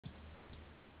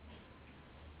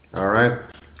All right.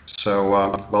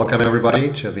 So welcome everybody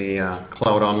to the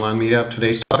Cloud Online Meetup.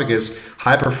 Today's topic is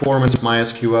high performance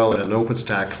MySQL in an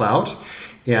OpenStack cloud.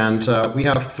 And we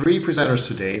have three presenters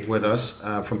today with us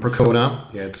from Percona.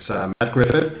 It's Matt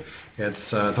Griffith, it's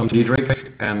Tom Diedrich,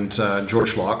 and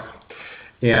George Locke.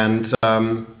 And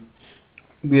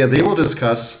they will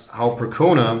discuss how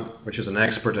Percona, which is an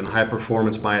expert in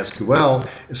high-performance MySQL,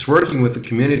 is working with the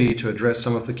community to address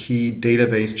some of the key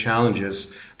database challenges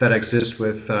that exist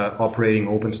with operating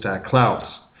OpenStack clouds.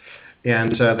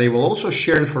 And they will also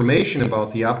share information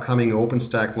about the upcoming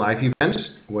OpenStack Live event,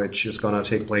 which is going to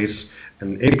take place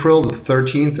in April the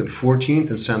 13th and 14th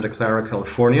in Santa Clara,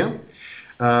 California,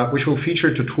 which will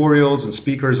feature tutorials and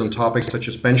speakers on topics such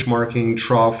as benchmarking,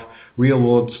 trough,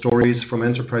 real-world stories from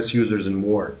enterprise users, and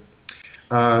more.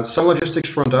 Some logistics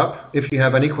front up. If you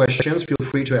have any questions,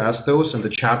 feel free to ask those in the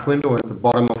chat window at the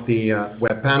bottom of the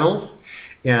web panel.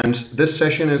 And this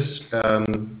session is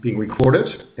being recorded,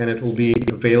 and it will be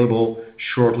available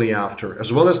shortly after,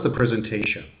 as well as the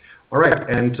presentation. All right,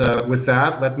 and with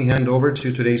that, let me hand over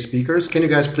to today's speakers. Can you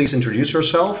guys please introduce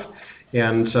yourself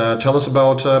and tell us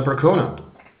about Percona?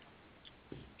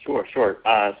 Sure.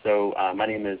 My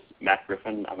name is Matt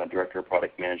Griffin. I'm a Director of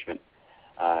Product Management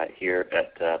here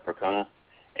at Percona.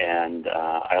 And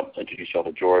I'll introduce you all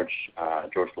to George.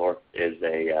 George Locke is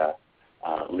a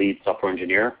lead software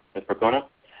engineer at Percona.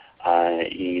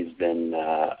 He's been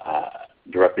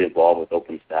directly involved with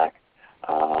OpenStack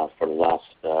for the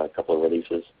last couple of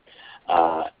releases.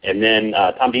 And then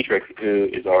Tom Diedrich, who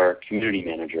is our community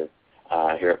manager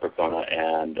here at Percona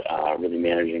and really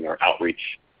managing our outreach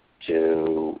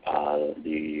to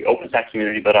the OpenStack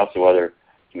community, but also other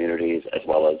communities, as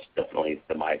well as definitely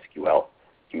the MySQL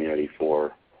community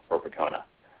for Percona.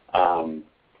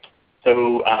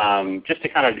 Just to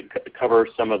kind of cover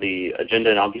some of the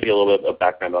agenda, and I'll give you a little bit of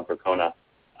background on Percona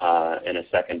in a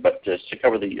second, but just to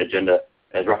cover the agenda,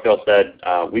 as Raphael said,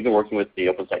 we've been working with the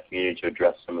OpenStack community to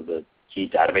address some of the key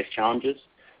database challenges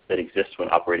that exist when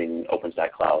operating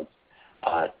OpenStack clouds.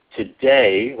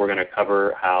 Today, we're going to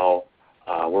cover how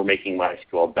we're making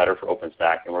MySQL better for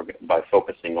OpenStack, and by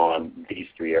focusing on these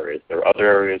three areas. There are other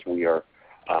areas we are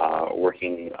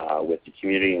working with the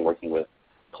community and working with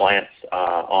clients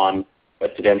on,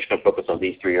 but today I'm just going to focus on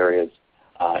these three areas.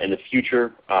 In the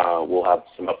future, we'll have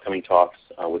some upcoming talks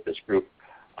with this group.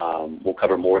 We'll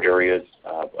cover more areas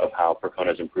of how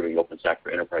Percona is improving OpenStack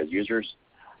for enterprise users,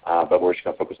 but we're just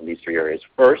going to focus on these three areas.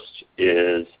 First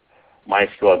is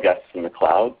MySQL guests in the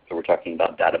cloud, so we're talking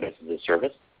about database as a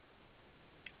service.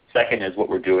 Second is what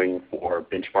we're doing for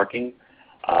benchmarking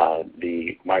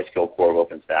the MySQL core of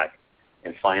OpenStack.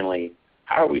 And finally,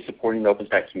 how are we supporting the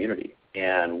OpenStack community?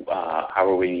 And how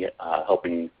are we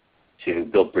helping to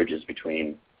build bridges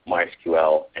between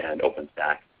MySQL and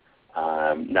OpenStack?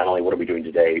 Not only what are we doing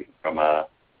today from a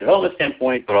development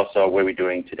standpoint, but also what are we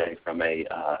doing today from a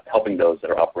helping those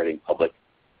that are operating public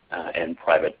and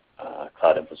private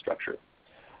cloud infrastructure.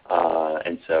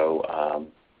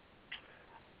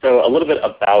 So a little bit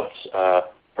about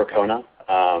Percona.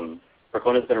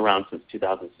 Percona's been around since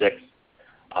 2006.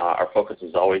 Our focus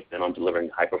has always been on delivering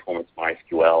high-performance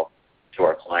MySQL to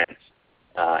our clients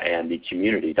and the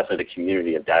community, definitely the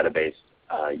community of database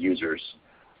users.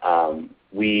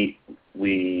 We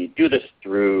do this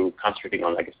through concentrating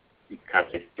on, I guess you can kind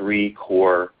of say, three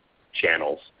core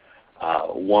channels.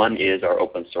 One is our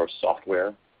open source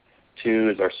software, two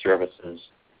is our services,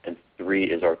 and three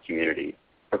is our community.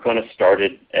 Percona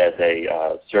started as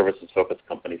a services-focused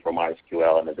company for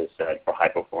MySQL, and as I said, for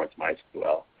high-performance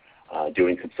MySQL,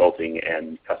 doing consulting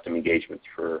and custom engagements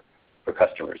for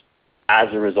customers. As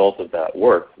a result of that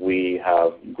work, we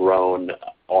have grown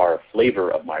our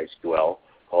flavor of MySQL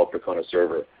called Percona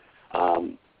Server.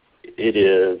 It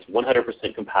is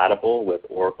 100% compatible with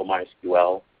Oracle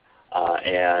MySQL,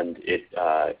 and it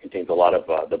contains a lot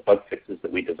of the bug fixes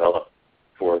that we develop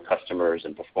for customers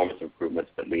and performance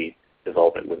improvements that we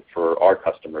develop it with for our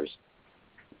customers.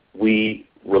 We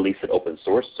release it open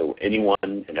source, so anyone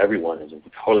and everyone is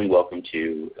totally welcome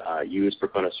to use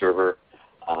Percona Server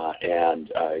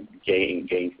and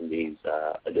gain from these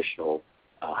additional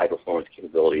high-performance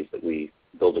capabilities that we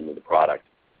build into the product.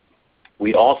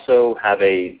 We also have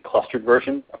a clustered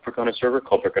version of Percona Server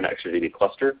called Percona XRDB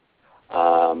Cluster.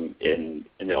 In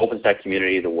the OpenStack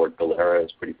community, the word Galera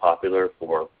is pretty popular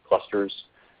for clusters,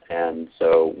 and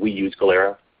so we use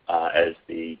Galera as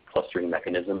the clustering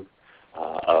mechanism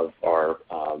of our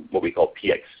what we call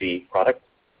PXC product.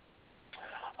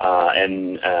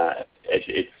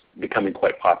 It's becoming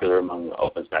quite popular among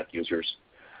OpenStack users.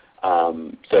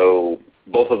 So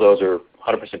both of those are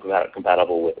 100%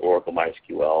 compatible with Oracle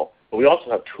MySQL, but we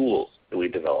also have tools that we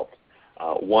developed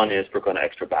One is Percona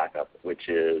Extra Backup, which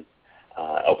is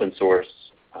open source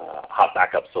hot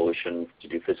backup solution to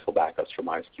do physical backups for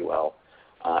MySQL.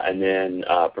 And then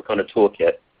Percona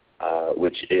Toolkit,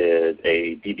 which is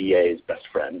a DBA's best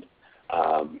friend.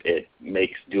 It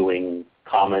makes doing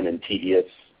common and tedious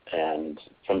and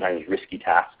sometimes risky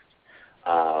tasks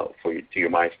to your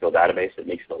MySQL database. It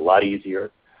makes it a lot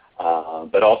easier.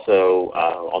 But also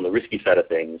on the risky side of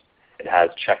things, it has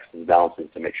checks and balances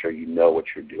to make sure you know what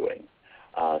you're doing.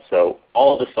 So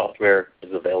all of the software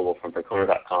is available from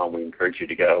Percona.com. We encourage you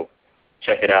to go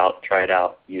check it out, try it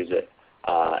out, use it,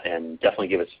 and definitely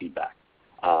give us feedback.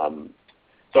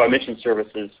 So I mentioned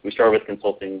services. We started with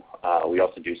consulting. We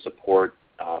also do support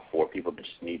for people that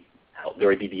just need help.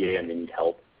 They're a DBA and they need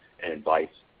help and advice.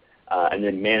 And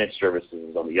then managed services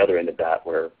is on the other end of that,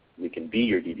 where we can be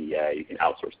your DBA. You can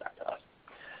outsource that to us.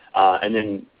 And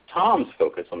then Tom's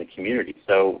focus on the community.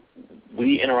 So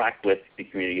we interact with the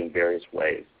community in various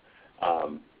ways.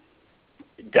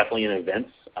 Definitely in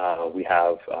events. We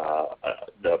have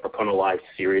the Percona Live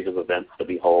series of events that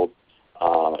we hold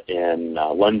in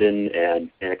London and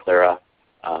Santa Clara,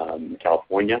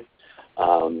 California.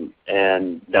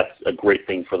 And that's a great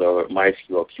thing for the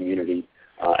MySQL community.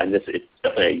 And it's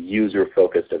definitely a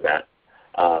user-focused event.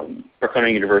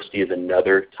 Percona University is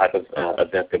another type of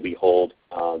event that we hold.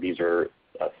 These are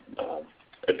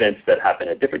events that happen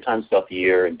at different times throughout the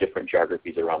year in different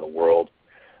geographies around the world.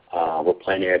 We're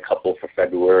planning a couple for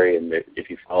February, and if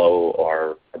you follow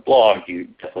our blog, you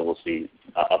definitely will see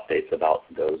updates about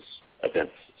those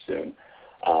events soon.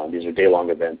 These are day-long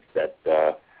events that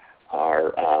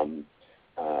are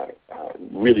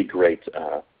really great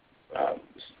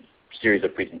series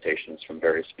of presentations from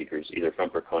various speakers, either from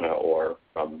Percona or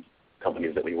from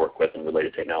companies that we work with in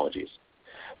related technologies.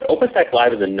 But OpenStack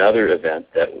Live is another event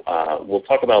that we'll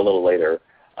talk about a little later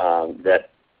that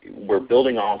we're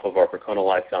building off of our Percona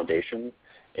Live foundation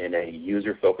in a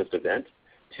user-focused event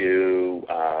to,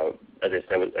 as I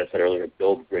said earlier,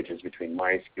 build bridges between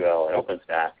MySQL and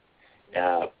OpenStack,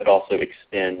 but also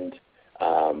extend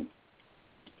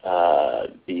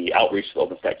the outreach to the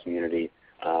OpenStack community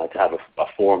to have a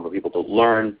forum for people to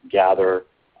learn, gather,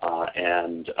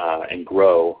 and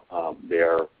grow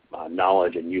their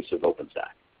knowledge and use of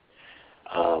OpenStack.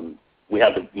 We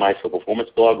have the MySQL Performance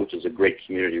blog, which is a great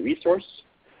community resource.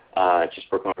 It's just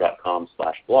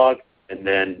percona.com/blog. And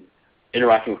then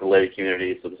interacting with related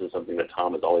communities. So this is something that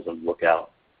Tom is always on the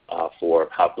lookout for.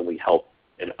 How can we help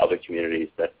in other communities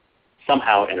that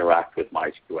somehow interact with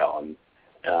MySQL? And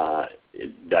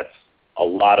that's a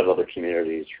lot of other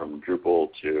communities, from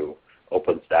Drupal to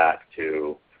OpenStack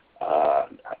to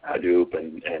Hadoop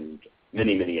and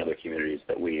many, many other communities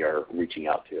that we are reaching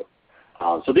out to.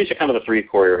 So these are kind of the three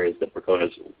core areas that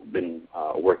Percona's been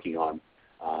working on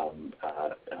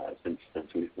since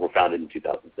we were founded in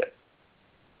 2006.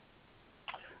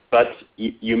 But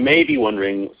you may be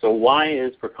wondering, so why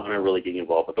is Percona really getting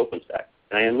involved with OpenStack?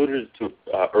 And I alluded to it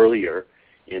earlier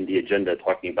in the agenda,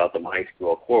 talking about the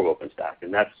MySQL core of OpenStack,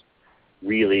 and that's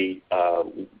really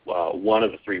one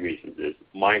of the three reasons. Is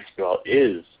MySQL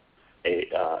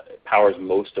powers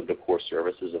most of the core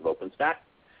services of OpenStack.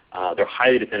 They're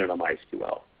highly dependent on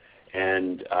MySQL.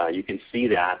 And you can see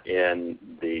that in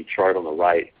the chart on the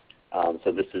right.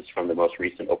 So this is from the most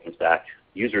recent OpenStack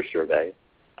user survey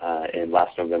in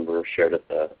last November, shared at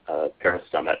the Paris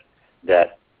Summit,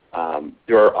 that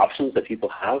there are options that people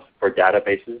have for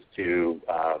databases to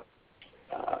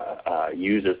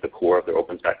use as the core of their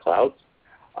OpenStack clouds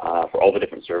for all the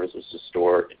different services to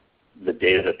store the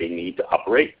data that they need to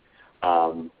operate.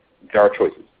 There are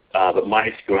choices. But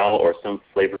MySQL, or some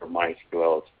flavor of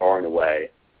MySQL, is far and away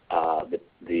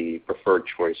the preferred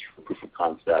choice for proof of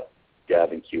concept,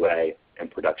 dev and QA,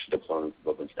 and production deployments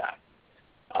of OpenStack.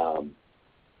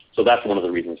 So that's one of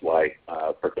the reasons why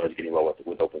Percona is getting well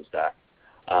with OpenStack.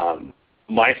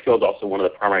 MySQL is also one of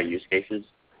the primary use cases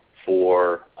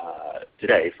for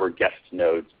today for guest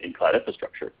nodes in cloud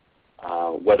infrastructure.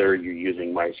 Whether you're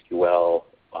using MySQL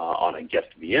on a guest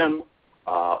VM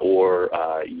or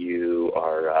you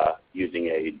are using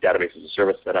a database as a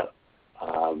service setup,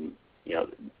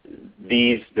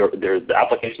 the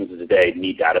applications of today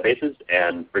need databases,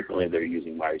 and frequently they're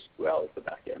using MySQL as the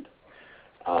back end.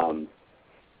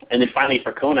 And then finally,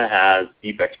 Percona has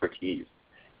deep expertise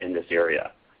in this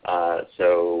area.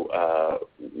 So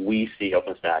we see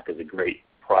OpenStack as a great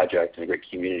project and a great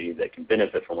community that can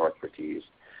benefit from our expertise.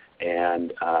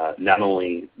 And not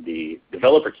only the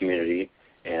developer community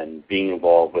and being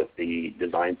involved with the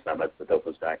design summits, the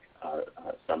OpenStack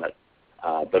Summit,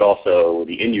 but also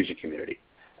the end user community.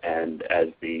 And as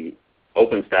the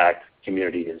OpenStack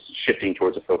community is shifting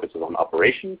towards a focus on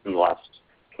operations in the last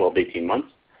 12 to 18 months,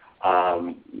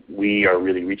 we are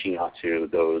really reaching out to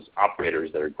those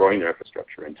operators that are growing their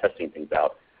infrastructure and testing things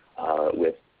out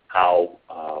with how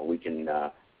we can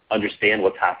understand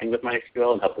what's happening with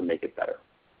MySQL and help them make it better.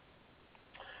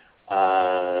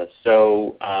 And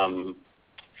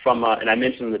I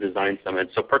mentioned the design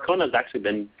summit. So Percona has actually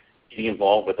been getting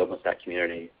involved with OpenStack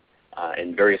community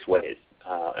in various ways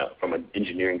from an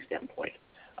engineering standpoint.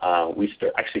 We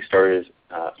actually started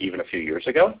even a few years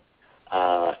ago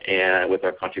and with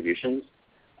our contributions.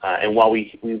 And while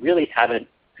we really haven't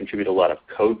contributed a lot of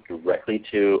code directly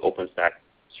to OpenStack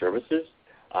services,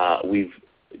 we've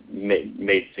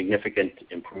made significant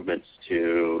improvements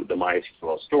to the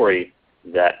MySQL story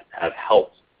that have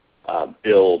helped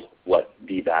build what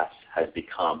DBaaS has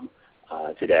become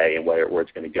today and where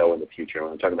it's going to go in the future.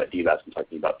 When I'm talking about DBaaS, I'm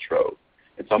talking about Trove.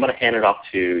 And so I'm going to hand it off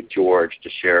to George to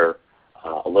share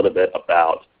a little bit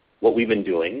about what we've been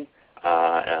doing,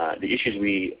 the issues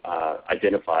we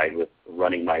identified with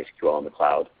running MySQL in the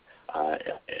cloud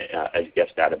as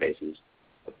guest databases,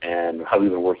 and how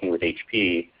we've been working with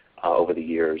HP over the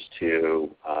years to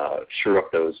shore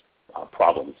up those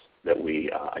problems that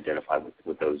we identified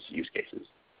with those use cases.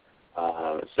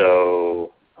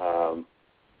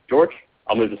 George,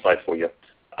 I'll move the slides for you.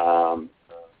 Tell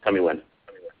me when.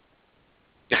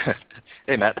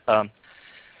 Hey, Matt.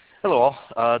 Hello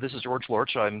all. This is George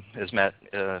Lorch. As Matt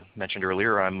mentioned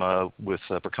earlier, I'm with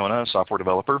Percona, a software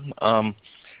developer.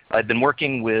 I've been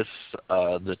working with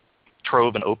the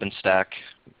Trove and OpenStack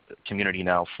community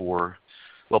now for,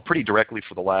 well, pretty directly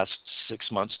for the last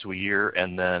 6 months to a year,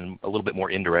 and then a little bit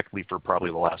more indirectly for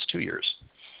probably the last 2 years.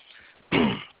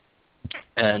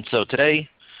 And so today,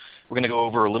 we're going to go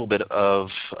over a little bit of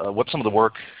what some of the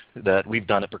work that we've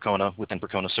done at Percona within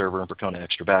Percona Server and Percona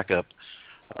Extra Backup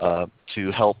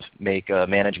to help make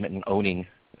management and owning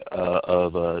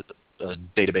of a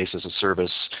database as a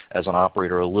service as an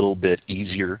operator a little bit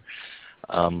easier.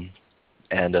 And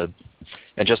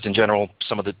just in general,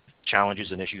 some of the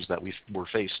challenges and issues that we were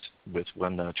faced with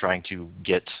when trying to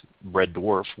get Red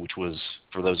Dwarf, which was,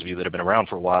 for those of you that have been around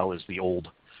for a while, is the old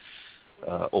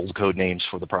code names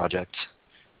for the project.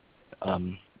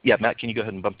 Yeah, Matt, can you go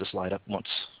ahead and bump the slide up once?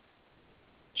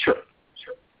 Sure.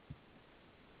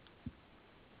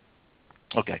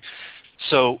 Okay.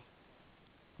 So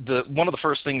one of the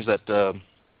first things that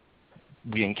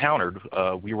we encountered,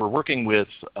 we were working with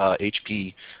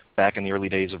HP back in the early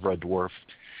days of Red Dwarf,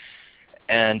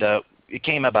 and it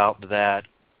came about that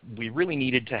we really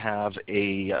needed to have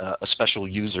a special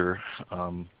user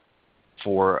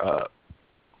for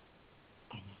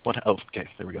what? Oh, okay,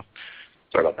 there we go.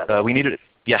 Sorry about that. We needed it.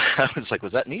 Yeah, I was like,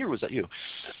 was that me or was that you?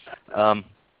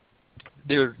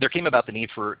 There came about the need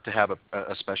to have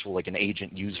a special, like an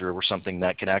agent user or something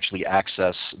that can actually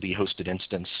access the hosted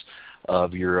instance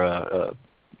of your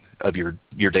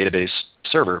database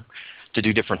server to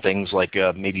do different things, like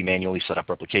maybe manually set up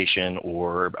replication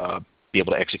or be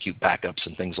able to execute backups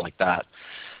and things like that.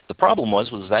 The problem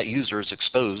was that user is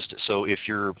exposed. So if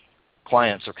your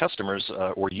clients or customers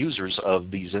or users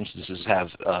of these instances have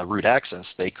root access,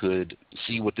 they could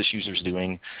see what this user is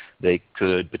doing. They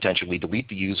could potentially delete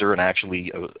the user and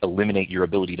actually eliminate your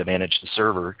ability to manage the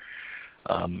server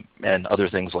and other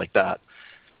things like that.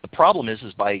 The problem is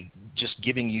by just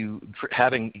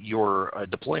having your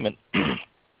deployment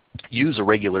use a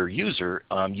regular user,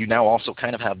 you now also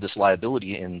kind of have this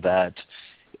liability in that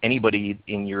anybody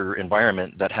in your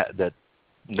environment that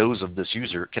knows of this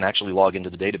user can actually log into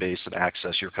the database and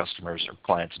access your customers' or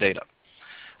clients' data.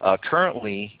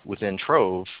 Currently, within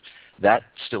Trove, that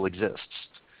still exists.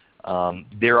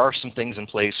 There are some things in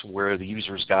place where the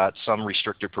user's got some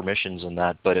restricted permissions in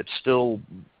that, but it's still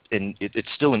an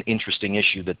interesting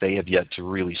issue that they have yet to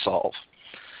really solve.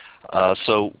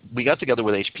 So we got together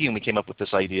with HP and we came up with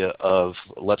this idea of,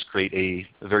 let's create a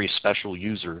very special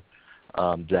user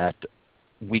that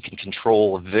we can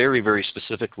control very, very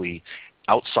specifically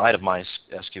outside of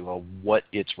MySQL what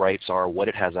its rights are, what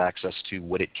it has access to,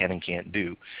 what it can and can't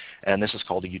do. And this is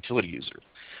called a utility user.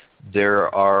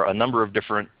 There are a number of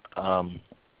different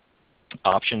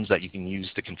options that you can use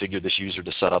to configure this user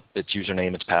to set up its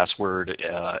username, its password,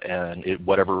 and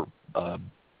whatever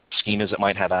schemas it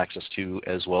might have access to,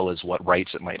 as well as what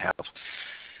rights it might have.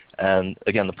 And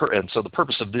again, so the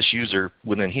purpose of this user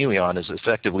within Helion is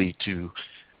effectively to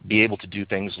be able to do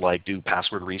things like do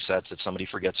password resets if somebody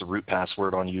forgets a root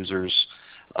password on users,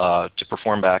 to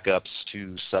perform backups,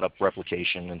 to set up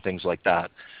replication and things like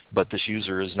that. But this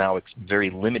user is now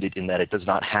very limited in that it does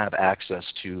not have access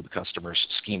to the customer's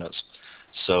schemas.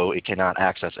 So it cannot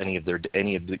access any of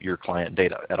your client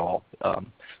data at all.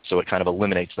 So it kind of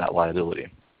eliminates that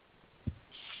liability.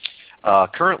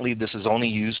 Currently, this is only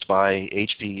used by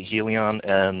HP, Helion,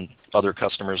 and other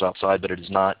customers outside, but it is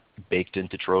not baked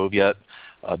into Trove yet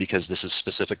because this is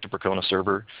specific to Percona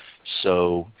Server.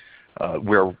 So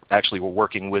we're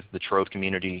working with the Trove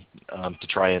community to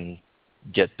try and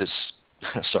get this.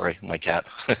 Sorry, my cat.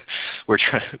 We're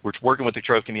working with the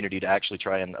Trove community to actually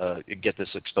try and get this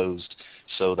exposed,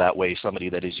 so that way somebody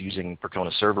that is using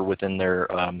Percona Server within their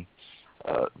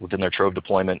Trove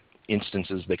deployment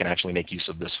instances, they can actually make use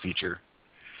of this feature.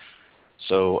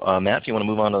 So Matt, if you want to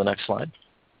move on to the next slide.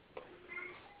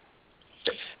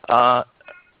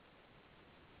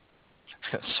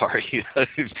 Sorry,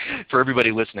 for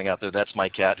everybody listening out there, that's my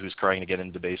cat who's crying to get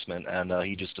into the basement, and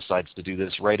he just decides to do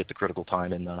this right at the critical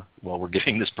time while we're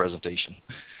giving this presentation.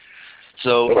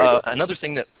 So another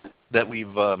thing that we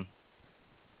ran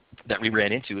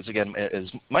into is, again, is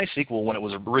MySQL, when it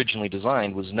was originally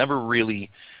designed, was never really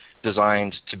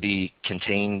designed to be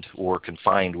contained or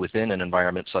confined within an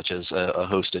environment such as a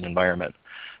hosted environment.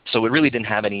 So it really didn't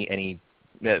have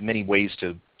many ways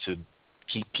to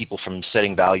keep people from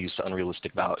setting values to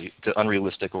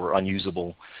unrealistic or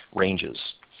unusable ranges.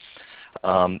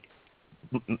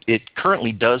 It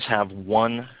currently does have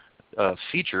one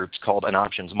feature. It's called an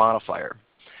options modifier.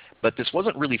 But this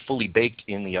wasn't really fully baked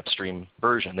in the upstream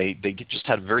version. They just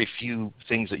had very few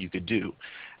things that you could do.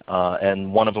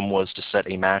 And one of them was to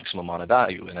set a maximum on a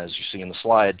value. And as you see in the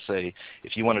slide, say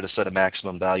if you wanted to set a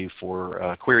maximum value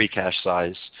for query cache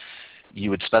size, you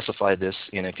would specify this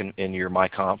in your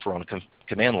myconf or on a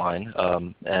command line,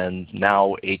 and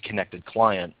now a connected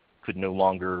client could no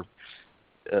longer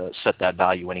set that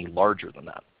value any larger than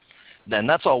that. Then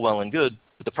that's all well and good,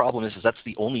 but the problem is that's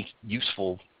the only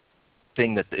useful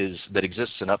thing that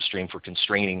exists in upstream for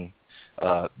constraining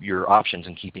your options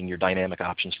and keeping your dynamic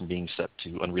options from being set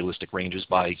to unrealistic ranges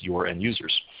by your end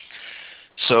users.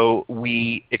 So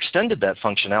we extended that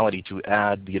functionality to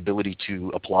add the ability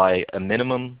to apply a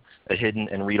minimum, a hidden,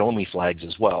 and read-only flags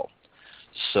as well.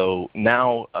 So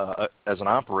now, as an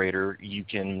operator, you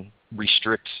can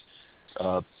restrict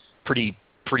pretty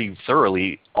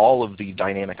thoroughly all of the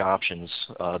dynamic options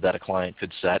that a client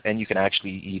could set, and you can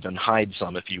actually even hide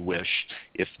some if you wish,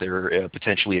 if they're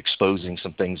potentially exposing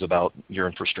some things about your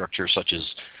infrastructure, such as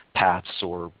paths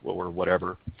or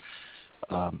whatever.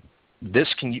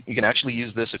 You can actually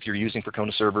use this if you're using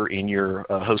Percona Server in your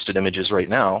hosted images right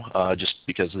now, just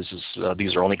because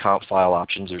these are only comp file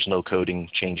options. There's no coding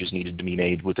changes needed to be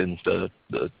made within the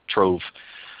Trove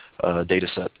data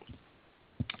set.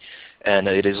 And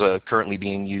it is currently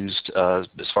being used,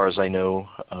 as far as I know,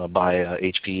 by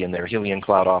HP and their Helion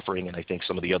cloud offering, and I think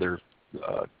some of the other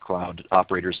cloud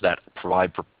operators that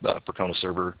provide Percona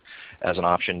Server as an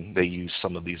option, they use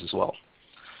some of these as well.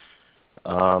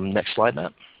 Next slide,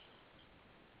 Matt.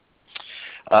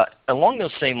 Along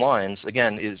those same lines,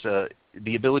 again, is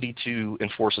the ability to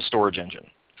enforce a storage engine.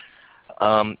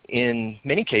 In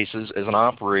many cases, as an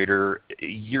operator,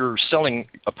 you're selling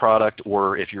a product,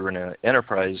 or if you're in an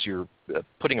enterprise, you're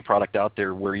putting a product out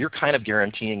there where you're kind of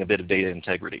guaranteeing a bit of data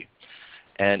integrity.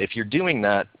 And if you're doing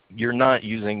that, you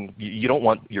don't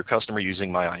want your customer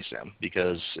using MyISAM,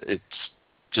 because it's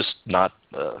just not,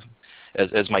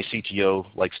 as my CTO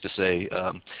likes to say,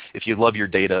 if you love your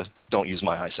data, don't use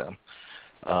MyISAM.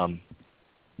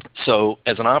 So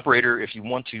as an operator, if you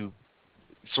want to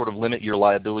sort of limit your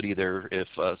liability there, if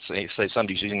say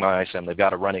somebody's using MyISAM, they've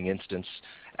got a running instance,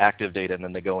 active data, and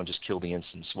then they go and just kill the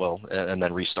instance, and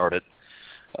then restart it.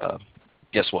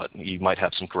 Guess what? You might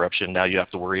have some corruption. Now you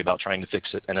have to worry about trying to fix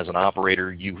it, and as an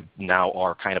operator, you now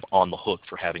are kind of on the hook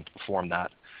for having to perform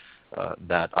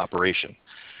that operation.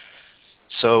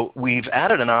 So we've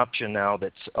added an option now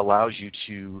that allows you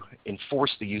to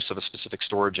enforce the use of a specific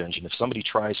storage engine. If somebody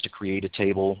tries to create a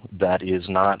table that is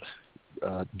not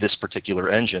this particular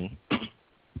engine,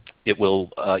 it will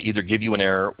either give you an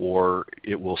error, or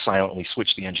it will silently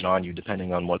switch the engine on you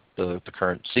depending on what the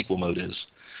current SQL mode is.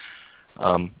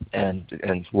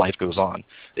 And life goes on.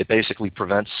 It basically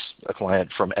prevents a client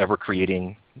from ever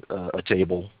creating a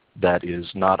table that is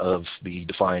not of the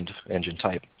defined engine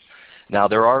type. Now,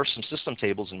 there are some system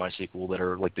tables in MySQL that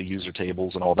are like the user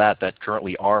tables and all that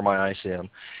currently are MyISAM,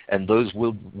 and those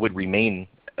would remain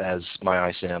as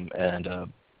MyISAM and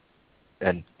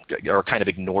are kind of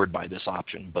ignored by this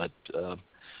option. But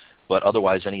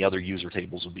otherwise, any other user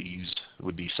tables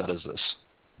would be set as this.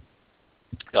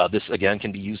 This again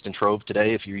can be used in Trove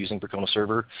today if you're using Percona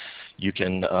Server. You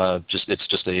can it's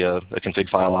just a config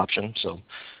file option. So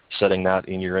setting that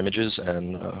in your images,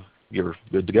 and you're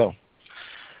good to go.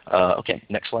 Okay,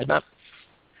 next slide, Matt.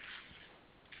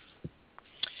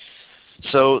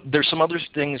 So there's some other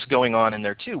things going on in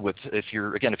there too. If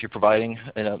you're providing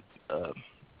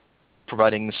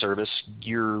providing the service,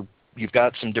 you've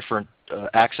got some different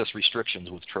access restrictions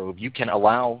with Trove. You can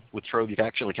allow, with Trove, you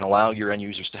actually can allow your end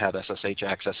users to have SSH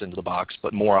access into the box,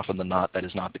 but more often than not, that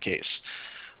is not the case.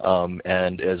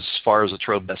 And as far as the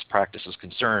Trove best practice is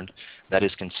concerned, that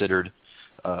is considered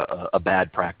a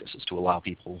bad practice, is to allow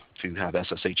people to have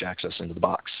SSH access into the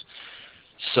box.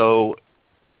 So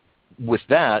with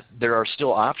that, there are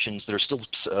still options, there are still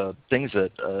things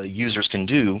that users can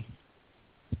do,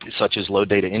 such as load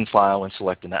data in file and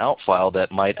select an out file,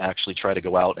 that might actually try to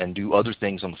go out and do other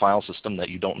things on the file system that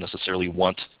you don't necessarily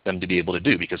want them to be able to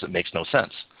do because it makes no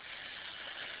sense.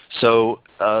 So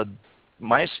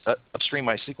Upstream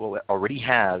MySQL already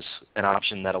has an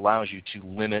option that allows you to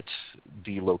limit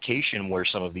the location where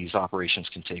some of these operations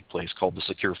can take place, called the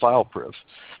secure file priv.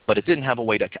 But it didn't have a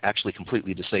way to actually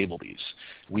completely disable these.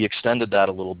 We extended that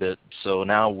a little bit, so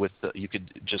now with you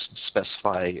could just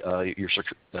specify your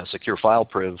secure file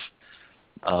priv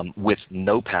with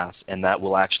no path, and that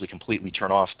will actually completely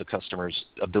turn off the customer's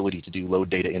ability to do load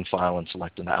data in file and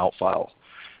select an out file.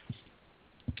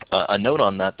 A note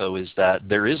on that, though, is that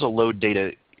there is a load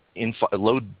data in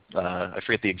I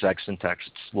forget the exact syntax.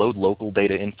 It's load local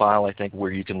data in file, I think,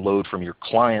 where you can load from your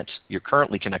client, your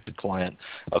currently connected client,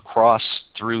 across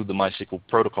through the MySQL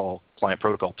protocol, client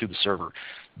protocol, to the server.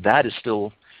 That is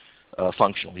still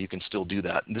functional. You can still do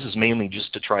that. And this is mainly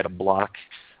just to try to block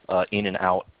in and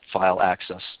out file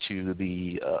access to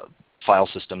the file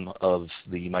system of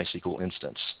the MySQL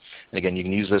instance. And again, you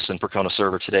can use this in Percona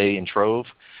Server today in Trove.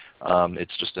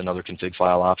 It's just another config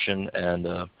file option, and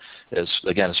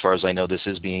as far as I know, this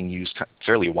is being used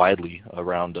fairly widely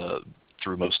around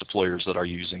through most deployers that are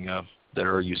using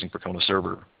Percona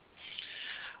Server.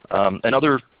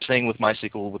 Another thing with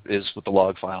MySQL is with the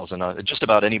log files, and just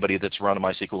about anybody that's run a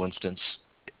MySQL instance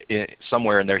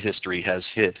somewhere in their history has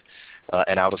hit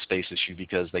an out of space issue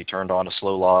because they turned on a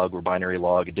slow log or binary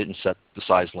log, it didn't set the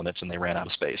size limits, and they ran out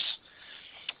of space.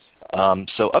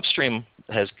 So Upstream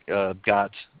has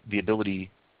got the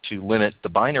ability to limit the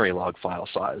binary log file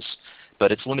size,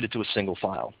 but it's limited to a single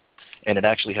file. And it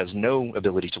actually has no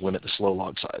ability to limit the slow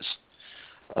log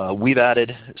size. We've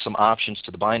added some options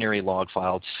to the binary log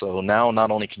file, so now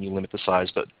not only can you limit the size,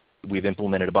 but we've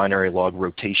implemented a binary log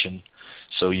rotation,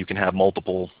 so you can have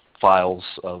multiple files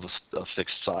of a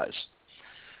fixed size.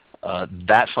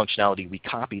 That functionality we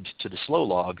copied to the slow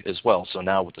log as well. So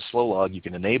now with the slow log, you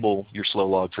can enable your slow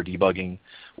log for debugging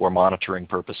or monitoring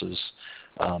purposes,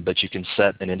 but you can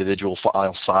set an individual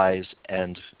file size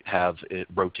and have it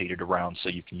rotated around, so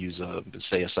you can use,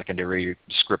 say, a secondary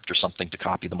script or something to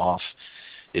copy them off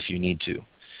if you need to.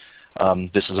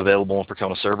 This is available in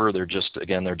Percona Server. They're just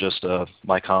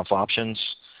MyConf options,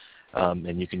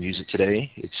 and you can use it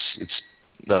today.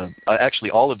 Actually,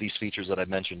 all of these features that I've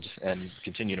mentioned and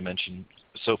continue to mention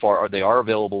so far, they are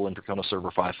available in Percona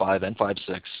Server 5.5 and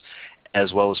 5.6,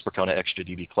 as well as Percona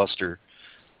ExtraDB Cluster,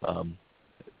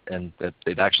 and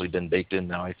they've actually been baked in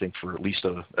now, I think, for at least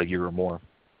a year or more.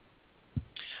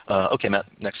 Okay, Matt,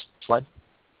 next slide.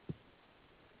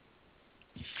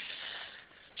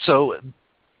 So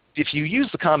if you use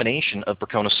the combination of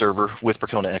Percona Server with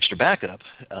Percona Extra Backup,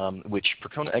 which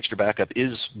Percona Extra Backup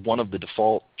is one of the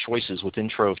default choices within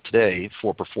Trove today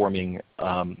for performing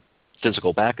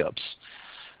physical backups,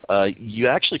 you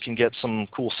actually can get some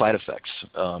cool side effects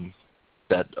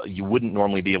that you wouldn't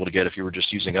normally be able to get if you were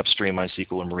just using Upstream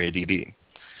MySQL and MariaDB.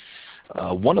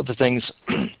 One of the things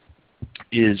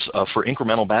is for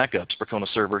incremental backups, Percona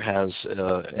Server has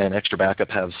and Extra Backup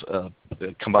have a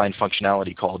combined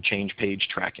functionality called change page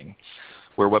tracking,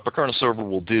 where what Percona Server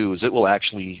will do is it will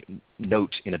actually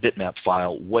note in a bitmap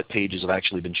file what pages have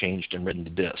actually been changed and written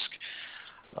to disk.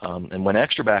 And when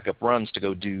Extra Backup runs to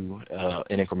go do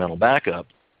an incremental backup,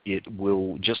 it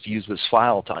will just use this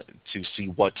file to see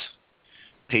what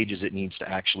pages it needs to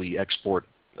actually export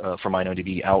from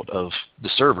InnoDB out of the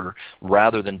server,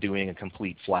 rather than doing a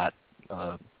complete flat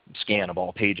scan of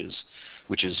all pages,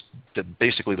 which is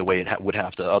basically the way it would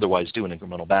have to otherwise do an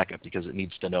incremental backup, because it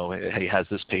needs to know, hey, has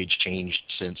this page changed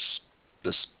since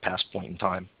this past point in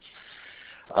time?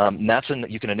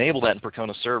 You can enable that in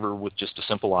Percona Server with just a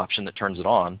simple option that turns it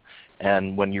on,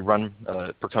 and when you run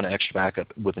Percona Extra Backup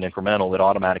with an incremental, it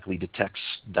automatically detects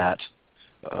that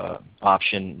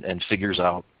option and figures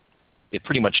out. It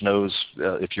pretty much knows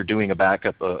if you're doing a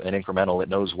backup, an incremental, it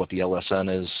knows what the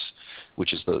LSN is,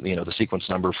 which is the sequence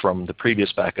number from the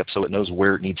previous backup, so it knows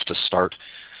where it needs to start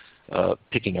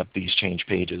picking up these change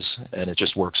pages, and it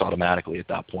just works automatically at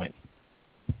that point.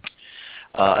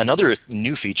 Another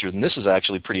new feature, and this is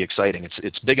actually pretty exciting,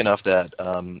 it's big enough that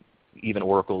even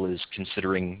Oracle is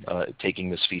considering taking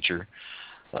this feature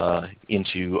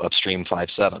into Upstream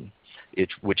 5.7.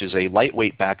 which is a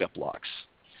lightweight backup blocks.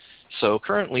 So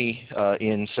currently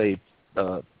in, say,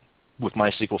 with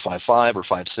MySQL 5.5 or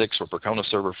 5.6 or Percona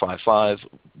Server 5.5,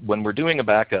 when we're doing a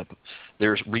backup,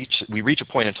 we reach a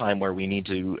point in time where we need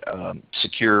to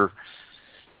secure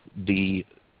the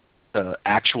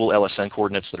actual LSN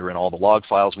coordinates that are in all the log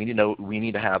files. We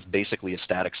need to have basically a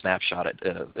static snapshot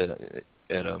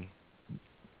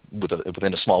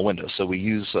within a small window. So we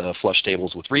use flush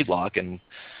tables with read lock, and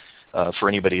for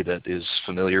anybody that is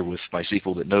familiar with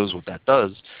MySQL that knows what that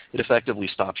does, it effectively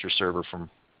stops your server from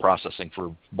processing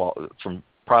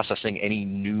any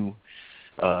new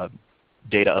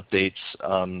data updates,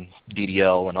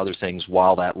 DDL, and other things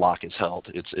while that lock is held.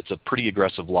 It's a pretty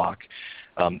aggressive lock.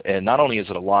 And not only is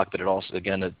it a lock, but it also,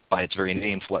 again, by its very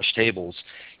name, flush tables,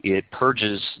 it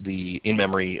purges the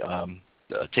in-memory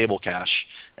table cache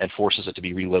and forces it to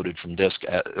be reloaded from disk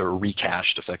or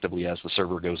recached effectively as the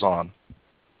server goes on.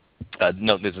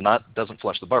 No, it doesn't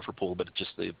flush the buffer pool, but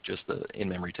just the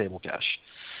in-memory table cache.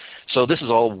 So this is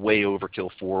all way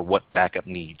overkill for what backup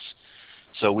needs.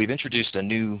 So we've introduced a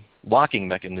new locking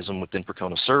mechanism within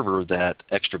Percona Server that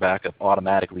Extra Backup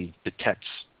automatically detects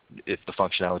if the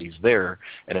functionality is there,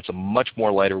 and it's a much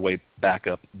more lighter weight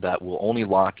backup that will only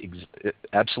lock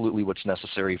absolutely what's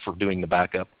necessary for doing the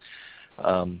backup,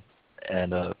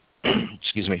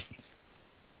 excuse me,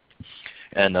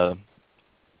 and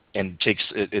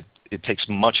it takes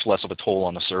much less of a toll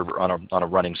on the server, on a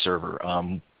running server.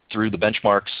 Through the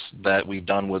benchmarks that we've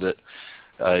done with it,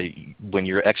 when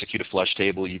you execute a flush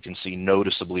table, you can see a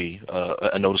noticeable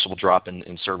drop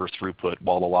in server throughput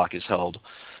while the lock is held.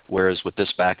 Whereas with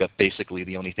this backup, basically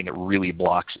the only thing it really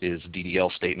blocks is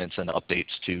DDL statements and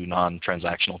updates to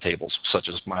non-transactional tables, such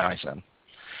as MyISN.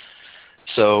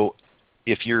 So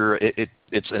if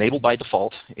it's enabled by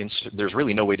default. There's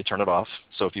really no way to turn it off.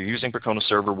 So if you're using Percona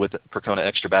Server with Percona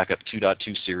Extra Backup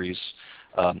 2.2 series,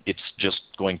 it's just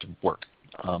going to work.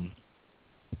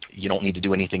 You don't need to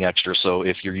do anything extra. So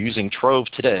if you're using Trove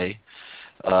today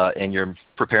and you're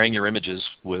preparing your images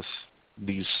with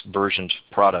these versioned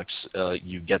products,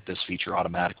 you get this feature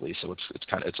automatically. So it's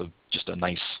just a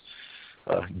nice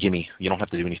gimme. You don't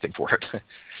have to do anything for it.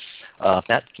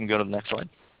 Matt, can you go to the next slide?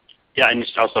 Yeah, and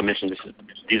just also mention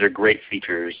these are great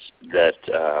features that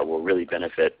will really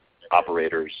benefit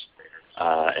operators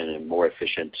in a more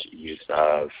efficient use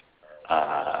of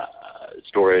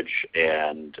storage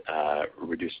and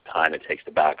reduce time it takes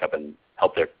to back up and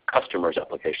help their customers'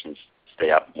 applications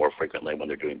stay up more frequently when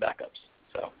they're doing backups.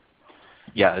 So.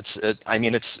 Yeah,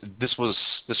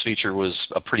 this feature was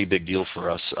a pretty big deal for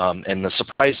us, and the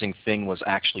surprising thing was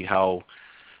actually how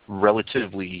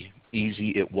relatively easy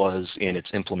it was in its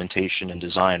implementation and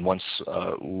design once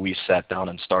we sat down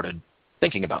and started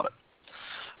thinking about it.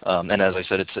 And as I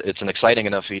said, it's an exciting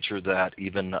enough feature that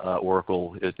even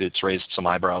Oracle, it's raised some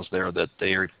eyebrows there that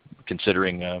they are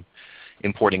considering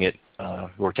importing it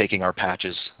or taking our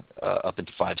patches up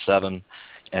into 5.7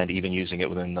 and even using it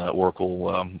within the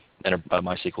Oracle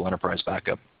MySQL Enterprise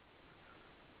Backup.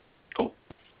 Cool.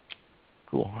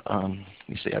 Let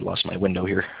me see, I lost my window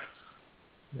here.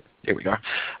 There we go.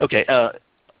 Okay,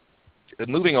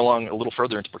 moving along a little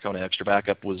further into Percona Extra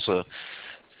Backup was,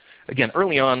 again,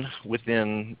 early on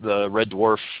within the Red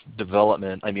Dwarf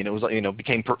development, it was,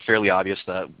 became fairly obvious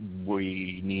that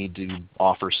we need to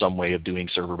offer some way of doing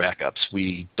server backups.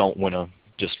 We don't want to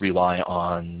just rely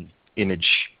on image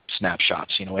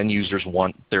snapshots. End users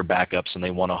want their backups and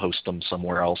they want to host them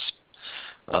somewhere else,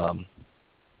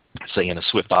 say in a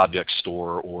Swift object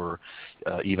store or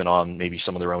even on maybe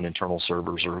some of their own internal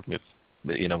servers, or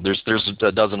there's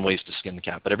a dozen ways to skin the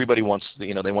cat. But everybody wants,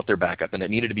 they want their backup, and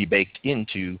it needed to be baked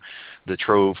into the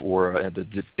Trove or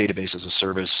the database as a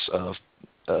service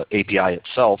API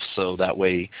itself, so that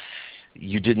way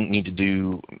you didn't need to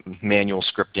do manual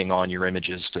scripting on your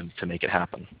images to make it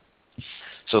happen.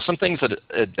 So some things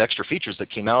extra features that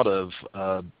came out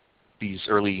of these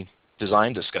early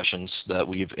design discussions that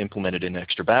we've implemented in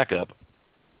Extra Backup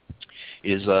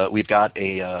is we've got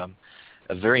a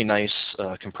very nice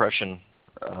compression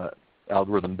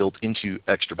algorithm built into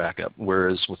Extra Backup,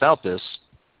 whereas without this,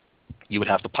 you would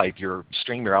have to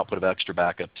stream your output of Extra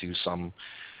Backup to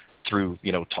through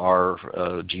tar,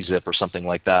 gzip, or something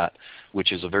like that,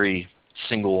 which is a very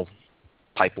single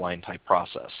pipeline type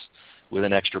process. With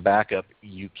an Extra Backup,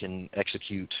 you can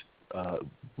execute.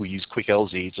 We use quick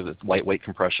LZ, so it's lightweight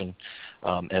compression,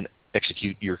 and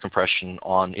execute your compression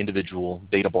on individual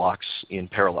data blocks in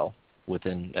parallel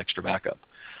within Extra Backup.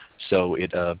 So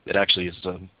it actually is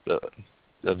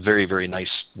a very, very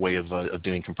nice way of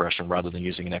doing compression rather than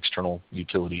using an external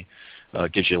utility.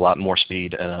 Gives you a lot more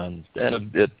speed, and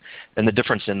the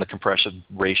difference in the compression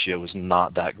ratio is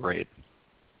not that great.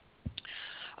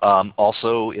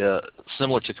 Also,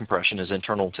 similar to compression is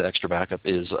internal to extra backup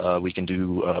is we can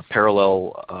do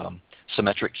parallel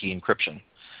symmetric key encryption.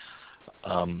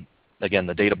 Again,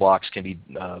 the data blocks can be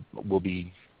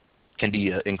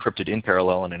encrypted in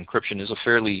parallel, and encryption is a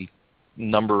fairly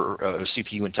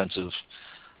CPU intensive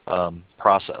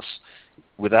process.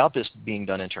 Without this being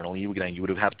done internally, you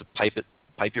would have to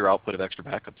pipe your output of extra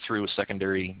backup through a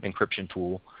secondary encryption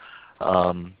tool,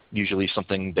 usually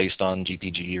something based on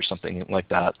GPG or something like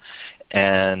that,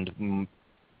 and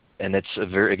it's a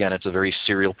very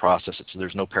serial process.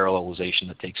 There's no parallelization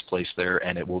that takes place there,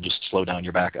 and it will just slow down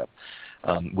your backup,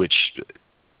 which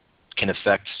can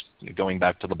affect, going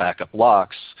back to the backup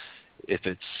locks, if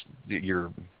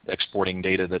you're exporting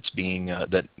data that's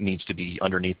that needs to be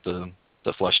underneath the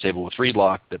flush table with read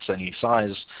lock that's any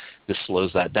size. This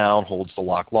slows that down, holds the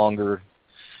lock longer,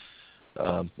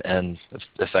 and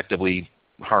effectively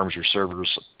harms your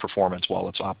server's performance while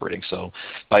it's operating. So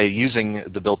by using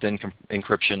the built-in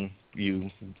encryption, you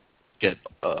get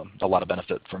a lot of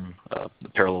benefit from the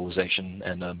parallelization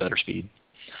and better speed.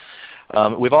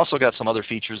 We've also got some other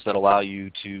features that allow you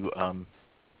to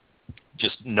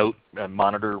just note and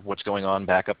monitor what's going on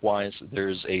backup-wise.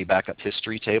 There's a backup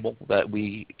history table that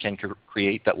we can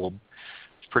create that will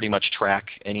pretty much track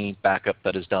any backup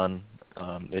that is done.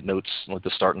 It notes like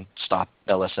the start and stop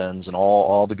LSNs and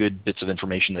all the good bits of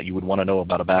information that you would want to know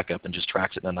about a backup, and just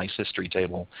tracks it in a nice history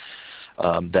table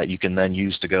that you can then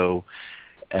use to go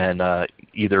and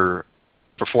either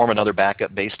perform another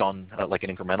backup based on like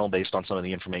an incremental based on some of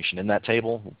the information in that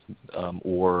table,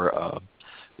 or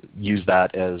use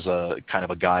that as a kind of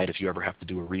a guide if you ever have to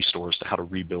do a restore as to how to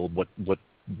rebuild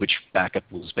which backup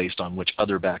was based on which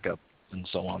other backup, and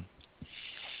so on.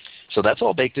 So that's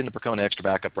all baked into Percona Extra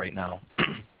Backup right now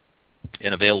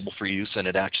and available for use, and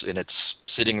it's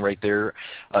sitting right there.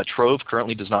 Trove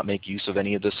currently does not make use of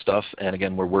any of this stuff, and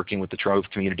again, we're working with the Trove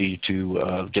community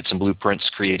to get some blueprints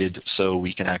created so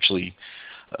we can actually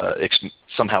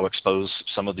somehow expose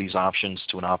some of these options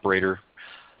to an operator,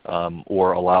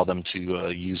 or allow them to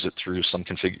use it through some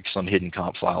hidden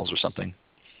comp files or something.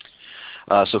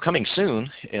 So coming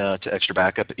soon to Extra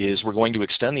Backup is we're going to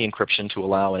extend the encryption to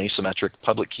allow an asymmetric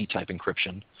public key type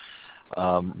encryption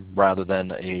rather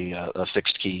than a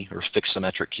fixed key or fixed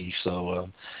symmetric key. So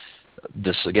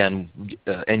this, again,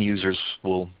 end users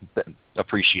will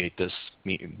appreciate this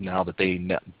now that they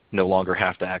no longer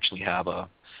have to actually have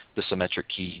the symmetric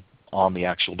key on the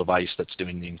actual device that's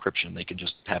doing the encryption. They can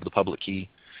just have the public key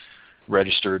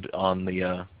registered on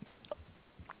the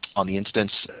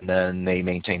instance, and then they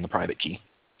maintain the private key.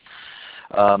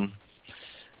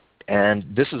 And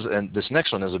this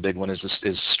next one is a big one, is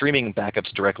streaming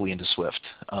backups directly into Swift.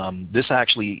 This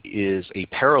actually is a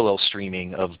parallel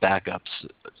streaming of backups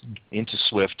into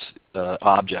Swift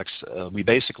objects. We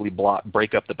basically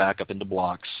break up the backup into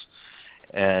blocks,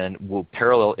 and we'll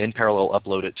in parallel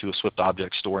upload it to a Swift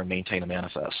object store and maintain a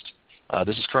manifest.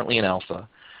 This is currently in alpha.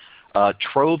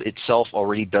 Trove itself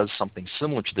already does something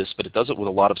similar to this, but it does it with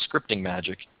a lot of scripting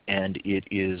magic, and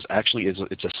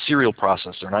it's a serial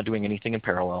process. They're not doing anything in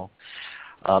parallel,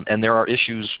 and there are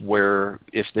issues where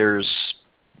if there's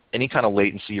any kind of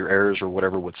latency or errors or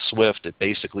whatever with Swift, it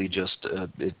basically just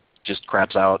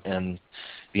craps out and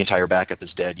the entire backup is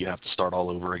dead. You have to start all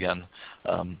over again.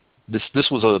 This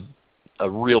was a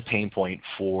real pain point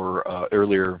for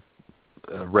earlier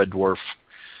Red Dwarf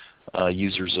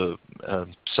users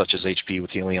such as HP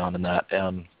with Helion and that,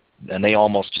 and they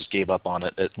almost just gave up on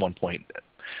it at one point.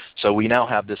 So we now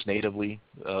have this natively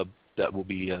that will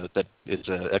be that is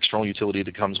an external utility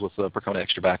that comes with Percona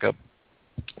Extra Backup.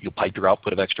 You'll pipe your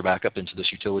output of Extra Backup into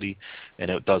this utility, and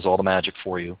it does all the magic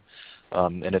for you.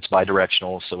 And it's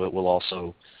bidirectional, so it will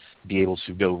also be able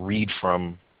to go read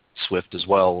from Swift as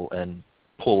well and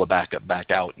pull a backup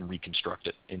back out and reconstruct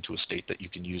it into a state that you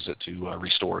can use it to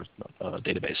restore a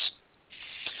database.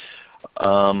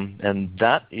 And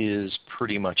that is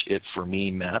pretty much it for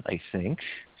me, Matt, I think.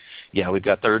 Yeah, we've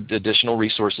got additional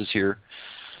resources here.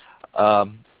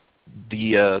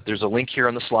 There's a link here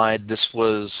on the slide.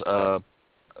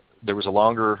 There was a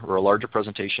larger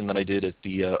presentation that I did at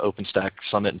the OpenStack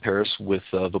Summit in Paris with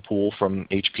Vipul from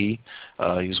HP.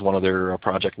 He's one of their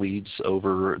project leads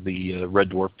over the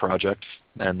Red Dwarf project,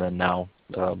 and then now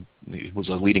he was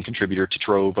a leading contributor to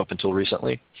Trove up until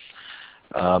recently.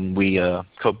 We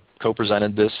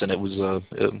co-presented this, and it was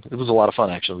a lot of fun,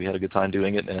 actually. We had a good time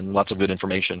doing it, and lots of good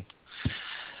information.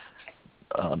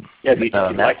 If you'd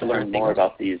like to learn more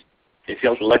about these if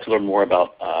you'd like to learn more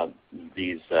about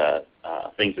these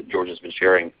things that George has been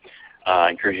sharing, I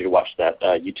encourage you to watch that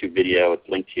YouTube video. It's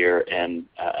linked here, and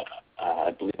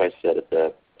I believe I said at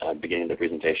the beginning of the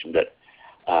presentation that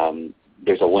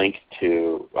there's a link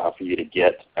to for you to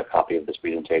get a copy of this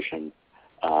presentation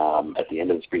at the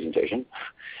end of this presentation,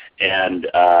 and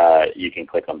you can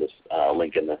click on this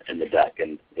link in the deck,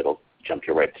 and it'll jump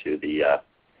you right to the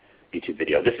YouTube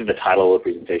video. This is the title of the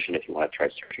presentation if you want to try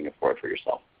searching for it for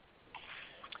yourself.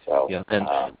 So yeah, and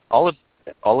all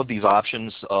of these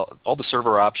options, all the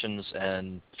server options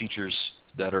and features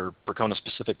that are Percona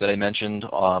specific that I mentioned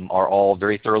are all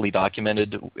very thoroughly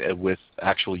documented with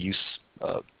actual use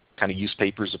kind of use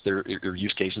papers if there or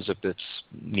use cases if it's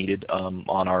needed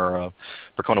on our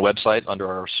Percona website under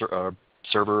our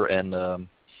server and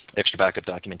extra backup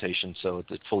documentation. So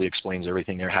it fully explains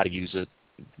everything there, how to use it,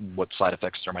 what side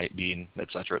effects there might be, et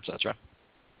cetera, et cetera.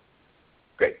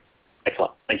 Great.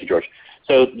 Excellent. Thank you, George.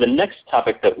 So the next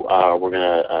topic that we're going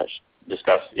to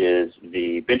discuss is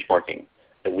the benchmarking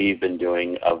that we've been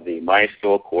doing of the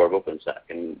MySQL core of OpenStack.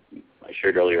 And I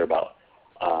shared earlier about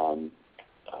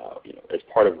as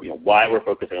part of why we're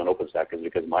focusing on OpenStack is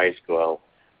because MySQL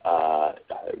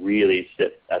really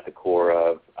sits at the core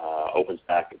of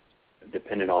OpenStack. It's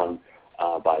dependent on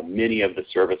by many of the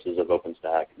services of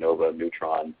OpenStack, Nova,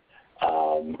 Neutron,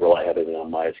 rely heavily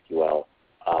on MySQL.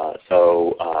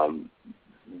 So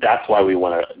that's why we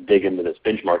want to dig into this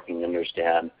benchmarking and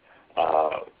understand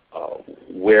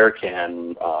where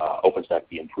can OpenStack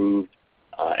be improved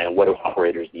and what do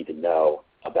operators need to know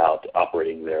about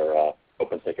operating their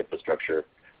OpenStack infrastructure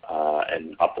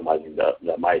and optimizing the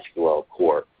MySQL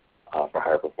core for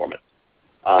higher performance.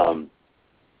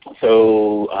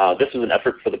 So this is an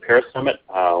effort for the Paris Summit.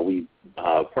 We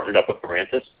partnered up with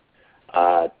Mirantis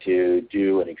to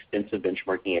do an extensive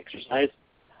benchmarking exercise.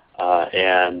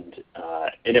 And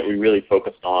in it, we really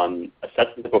focused on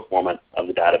assessing the performance of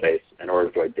the database in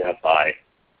order to identify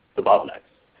the bottlenecks.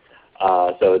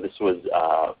 So this was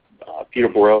Peter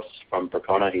Boros from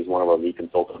Percona. He's one of our lead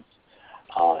consultants.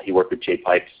 He worked with Jay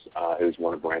Pipes, who's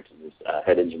one of Mirantis'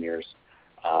 head engineers.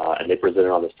 And they presented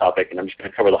on this topic. And I'm just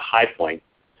going to cover the high points,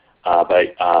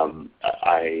 but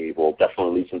I will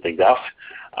definitely leave some things out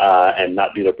and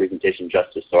not do the presentation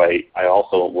justice. So I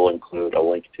also will include a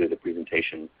link to the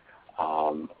presentation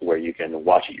where you can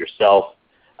watch it yourself,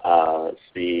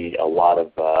 see a lot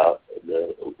of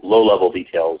the low-level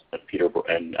details that Peter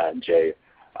and Jay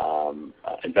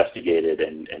investigated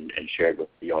and shared with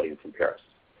the audience in Paris.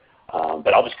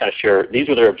 But I'll just kind of share, these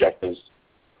were their objectives.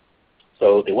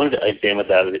 So they wanted to examine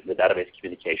the database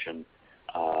communication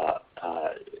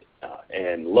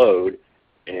and load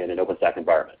in an OpenStack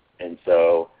environment. And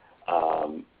so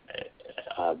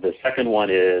the second one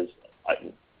is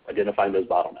identifying those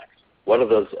bottlenecks. What are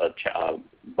those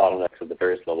bottlenecks at the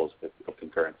various levels of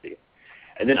concurrency?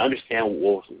 And then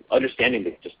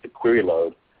understanding just the query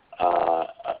load,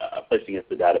 placing it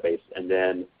in the database, and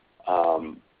then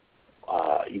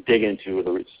you dig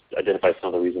into identify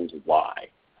some of the reasons why.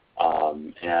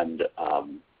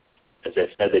 As I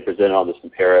said, they presented on this in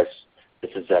Paris.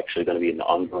 This is actually going to be an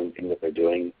ongoing thing that they're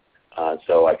doing.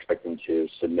 So I expect them to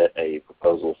submit a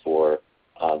proposal for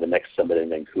the next summit in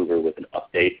Vancouver with an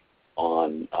update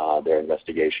on their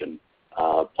investigation.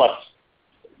 Plus,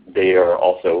 they are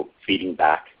also feeding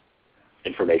back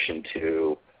information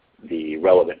to the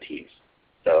relevant teams.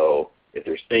 So if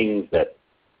there's things that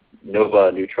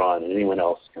Nova, Neutron, and anyone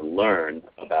else can learn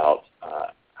about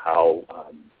how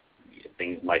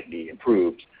things might be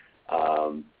improved,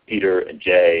 Peter and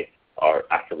Jay are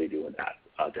actively doing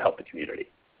that to help the community.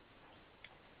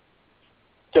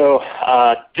 So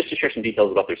just to share some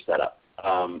details about their setup.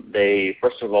 They,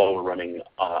 first of all, were running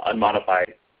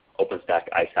unmodified OpenStack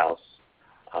Icehouse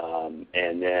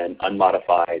and then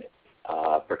unmodified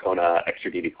Percona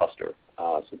XtraDB cluster.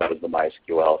 So that was the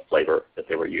MySQL flavor that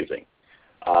they were using.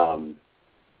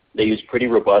 They used pretty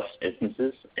robust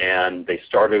instances, and they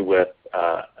started with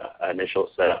an initial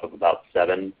setup of about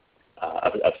seven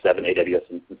AWS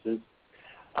instances.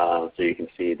 So you can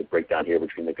see the breakdown here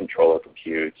between the controller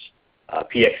compute,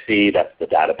 PXC, that's the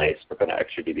database, Percona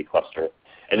XtraDB cluster,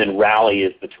 and then Rally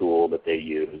is the tool that they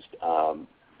used to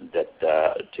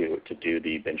do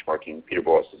the benchmarking. Peter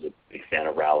Boros is a big fan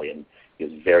of Rally, and he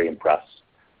was very impressed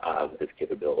with its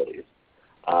capabilities.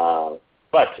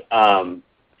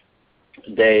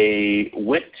 They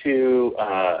went to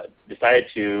decided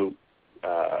to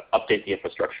update the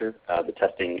infrastructure. The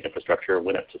testing infrastructure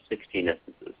went up to 16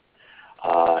 instances.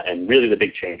 And really the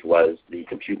big change was the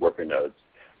compute worker nodes.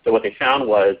 So what they found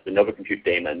was the Nova Compute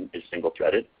daemon is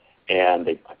single-threaded, and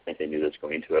I think they knew this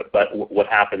going into it. But what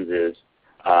happens is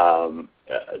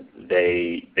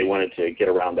they wanted to get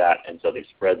around that, and so they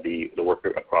spread the work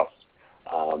across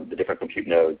the different compute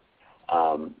nodes.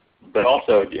 But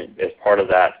also, as part of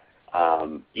that,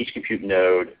 each compute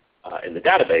node in the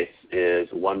database is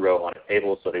one row on a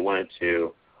table, so they wanted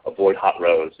to avoid hot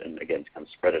rows and, again, to kind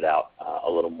of spread it out a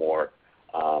little more.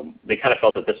 They kind of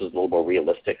felt that this was a little more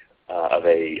realistic of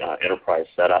a enterprise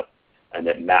setup, and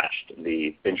that matched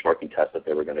the benchmarking test that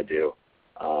they were going to do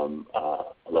a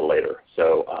little later.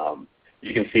 So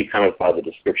you can see kind of by the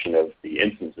description of the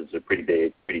instances, they're pretty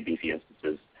big, pretty beefy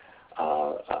instances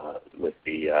with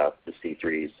the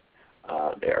C3s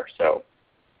there. So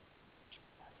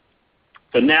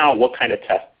now what kind of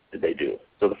tests did they do?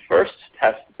 So the first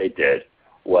test that they did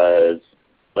was,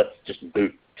 let's just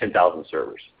boot 10,000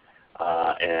 servers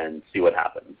and see what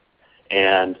happens.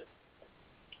 And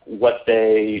what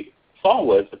they saw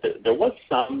was that there was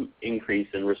some increase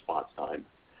in response time,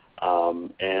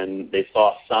 and they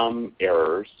saw some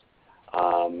errors,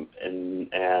 and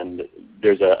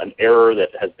there's an error that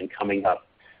has been coming up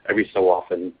every so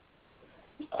often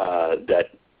that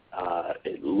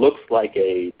it looks like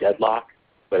a deadlock,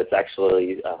 but it's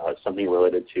actually something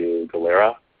related to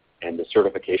Galera and the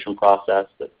certification process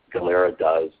that Galera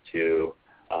does to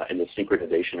in the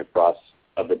synchronization across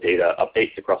of the data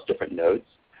updates across different nodes.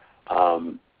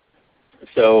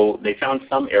 So they found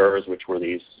some errors, which were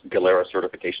these Galera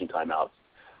certification timeouts,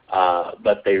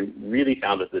 but they really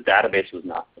found that the database was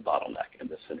not the bottleneck in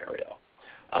this scenario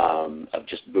of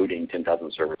just booting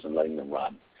 10,000 servers and letting them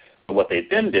run. But what they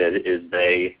then did is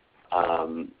they,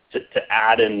 to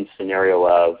add in scenario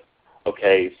of,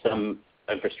 okay, some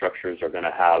infrastructures are going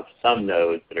to have some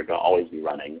nodes that are going to always be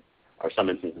running, or some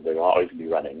instances that are going to always be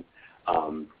running,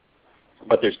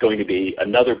 but there's going to be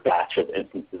another batch of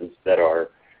instances that are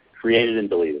created and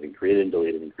deleted and created and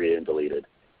deleted and created and deleted.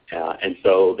 And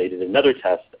so they did another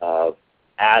test of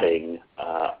adding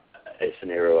a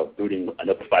scenario of booting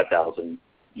another 5,000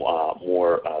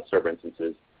 more server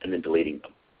instances and then deleting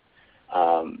them.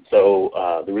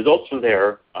 So the results from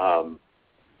there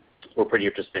were pretty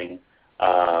interesting,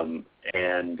 and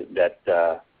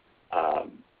that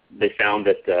they found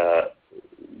that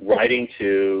writing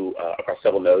to across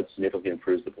several nodes significantly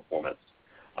improves the performance.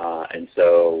 And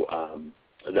so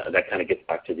that kind of gets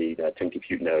back to the 10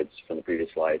 compute nodes from the previous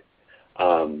slide.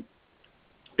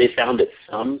 They found that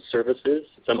some services,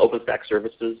 some OpenStack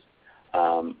services,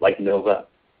 like Nova,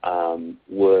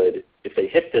 would, if they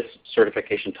hit this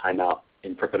certification timeout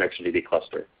in perconnection to the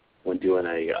cluster when doing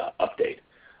a update,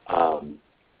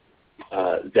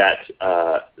 that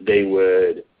they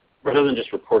would, rather than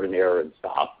just report an error and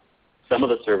stop, some of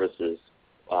the services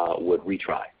would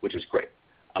retry, which is great.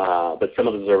 But some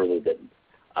of the services didn't.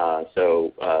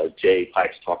 So Jay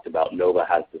Pikes talked about Nova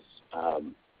has this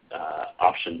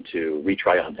option to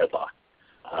retry on deadlock,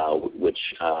 which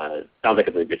sounds like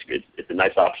it's a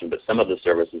nice option, but some of the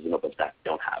services in OpenStack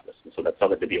don't have this, and so that's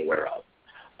something to be aware of.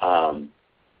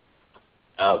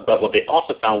 But what they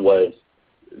also found was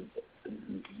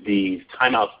these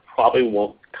timeouts probably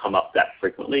won't come up that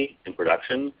frequently in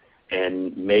production,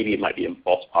 and maybe it might be a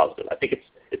false positive. I think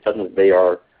it's something that they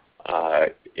are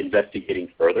investigating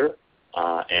further.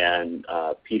 And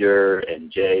Peter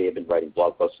and Jay have been writing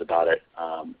blog posts about it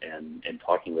and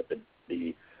talking with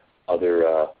the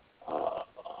other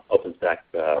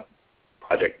OpenStack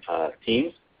project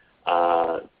teams.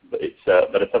 But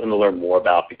it's something to learn more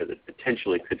about because it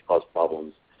potentially could cause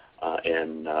problems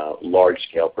in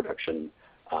large-scale production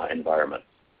environments.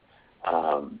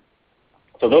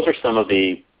 So those are some of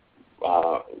the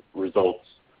results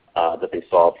that they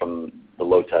saw from the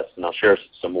load test, and I'll share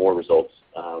some more results.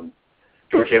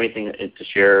 George, do you have anything to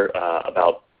share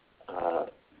about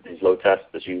these load tests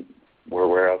that you were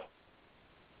aware of?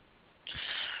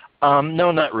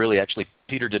 No, not really. Actually,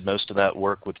 Peter did most of that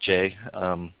work with Jay,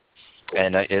 and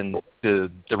the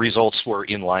results were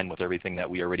in line with everything that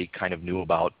we already kind of knew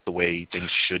about the way things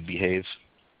should behave.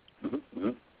 Mm-hmm.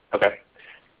 Okay.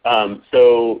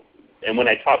 So, and when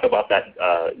I talk about that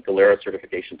Galera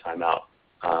certification timeout,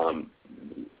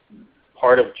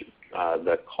 part of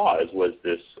the cause was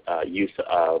this use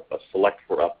of a select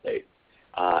for update.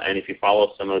 And if you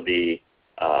follow some of the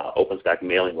OpenStack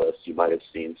mailing lists, you might have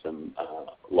seen some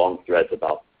long threads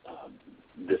about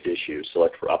this issue,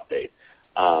 select for update,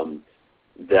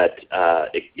 that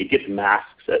it gets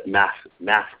masked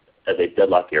as a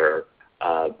deadlock error,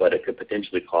 but it could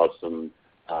potentially cause some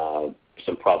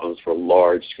problems for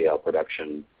large-scale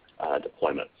production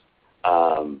deployments.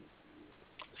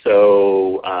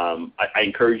 So I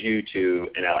encourage you to,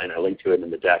 and I link to it in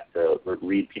the deck, to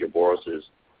read Peter Boros's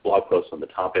blog post on the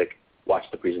topic, watch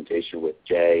the presentation with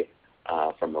Jay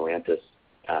from Morantis,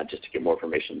 just to get more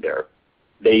information there.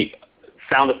 they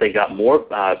found that they got more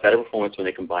better performance when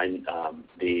they combined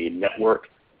the network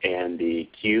and the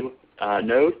queue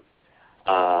node,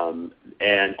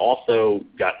 and also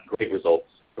got great results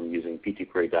from using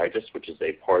PT Query Digest, which is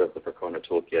a part of the Percona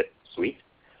Toolkit suite.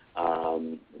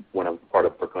 When I'm part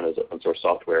of Percona's open source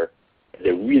software, it's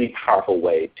a really powerful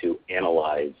way to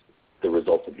analyze the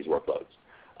results of these workloads.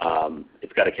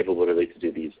 It's got a capability to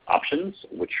do these options,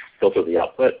 which filter the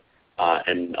output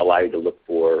and allow you to look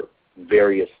for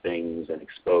various things and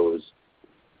expose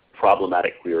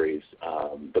problematic queries,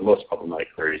 the most problematic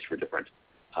queries for different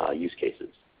use cases.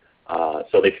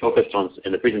 So they focused on,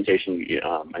 in the presentation,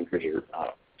 I encourage you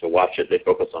to watch it, they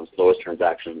focused on slowest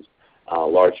transactions,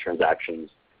 large transactions,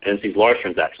 and it's these large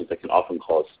transactions that can often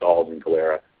cause stalls in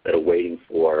Galera that are waiting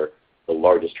for the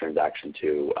largest transaction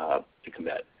to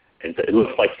commit. And so it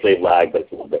looks like slave lag, but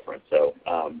it's a little different. So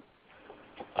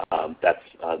that's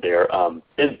there.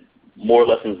 And more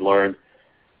lessons learned.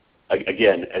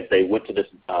 Again, as they went to this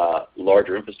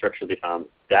larger infrastructure, they found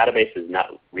database is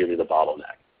not really the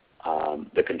bottleneck.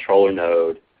 The controller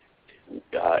node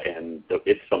and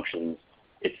its functions,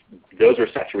 those were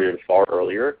saturated far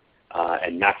earlier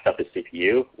and maxed out the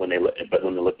CPU. But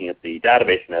when they're looking at the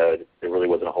database node, there really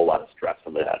wasn't a whole lot of stress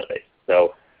on the database.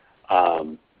 So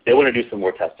they want to do some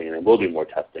more testing, and they will do more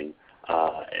testing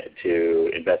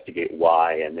to investigate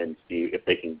why, and then see if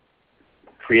they can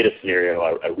create a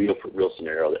scenario, a real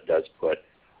scenario that does put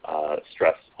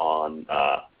stress on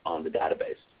the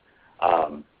database.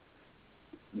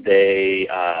 They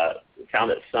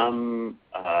found that some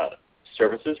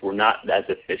services were not as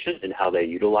efficient in how they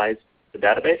utilize the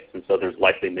database, and so there's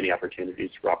likely many opportunities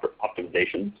for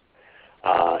optimizations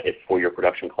for your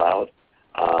production cloud.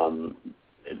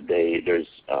 There's,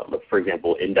 for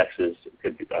example, indexes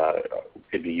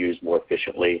could be used more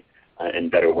efficiently in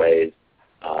better ways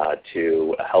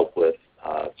to help with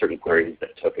certain queries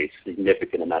that took a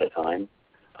significant amount of time.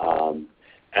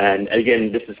 And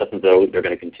again, this is something though they're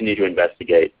going to continue to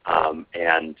investigate,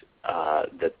 and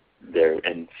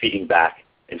feeding back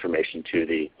information to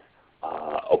the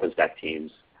OpenStack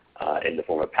teams in the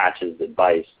form of patches,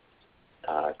 advice,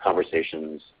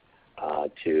 conversations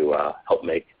to help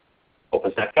make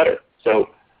OpenStack better. So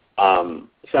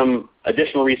some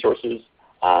additional resources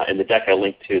in the deck I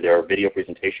linked to their video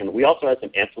presentation. We also have some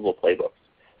Ansible playbooks.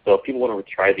 So if people want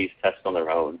to try these tests on their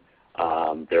own,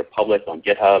 they're public on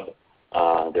GitHub.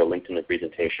 They're linked in the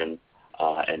presentation,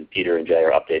 and Peter and Jay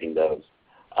are updating those.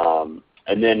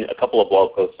 And then a couple of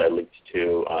blog posts I linked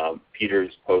to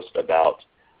Peter's post about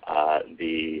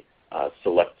the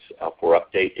select for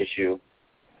update issue,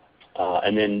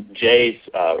 and then Jay's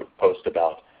post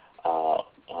about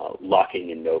locking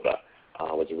in Nova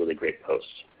was a really great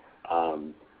post.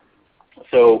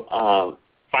 So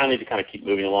finally, to kind of keep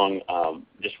moving along,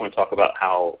 just want to talk about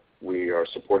how we are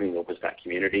supporting the OpenStack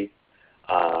community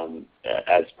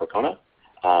as Percona.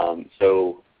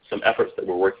 So some efforts that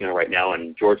we're working on right now,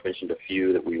 and George mentioned a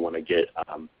few that we want to get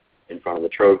in front of the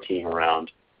Trove team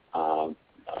around Percona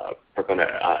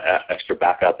extra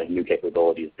backup and new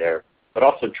capabilities there, but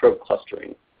also Trove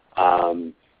clustering.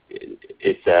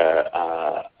 It's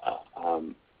a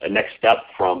next step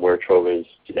from where Trove is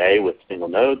today with single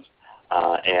nodes,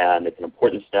 and it's an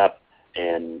important step,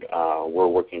 and we're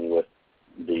working with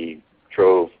the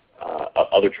Trove,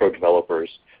 other Trove developers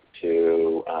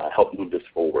to help move this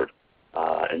forward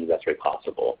in the best way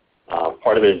possible.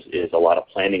 Part of it is a lot of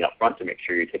planning up front to make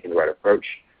sure you're taking the right approach,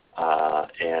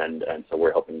 and so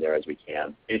we're helping there as we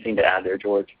can. Anything to add there,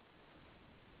 George?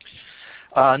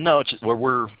 No,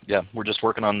 we're just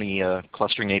working on the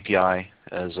clustering API,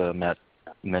 as Matt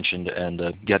mentioned, and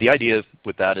yeah, the idea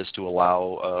with that is to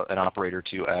allow an operator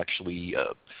to actually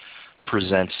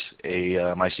present a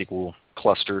MySQL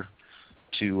cluster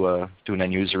to an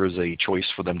end user as a choice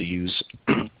for them to use.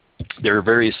 There are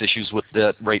various issues with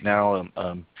that right now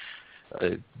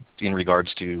in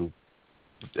regards to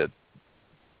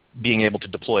being able to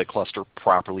deploy a cluster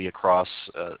properly across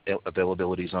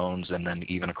availability zones and then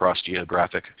even across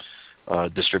geographic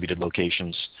distributed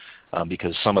locations,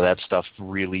 because some of that stuff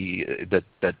really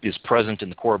that is present in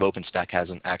the core of OpenStack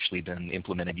hasn't actually been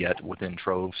implemented yet within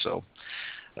Trove. So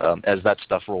as that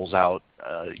stuff rolls out,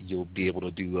 you'll be able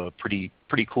to do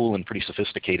pretty cool and pretty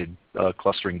sophisticated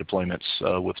clustering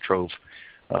deployments with Trove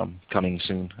coming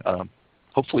soon,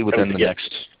 hopefully within the next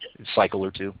cycle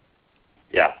or two.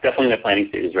 Yeah, definitely in the planning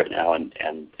stages right now, and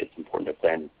it's important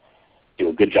to do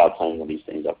a good job planning on these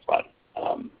things up front,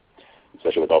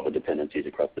 especially with all the dependencies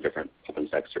across the different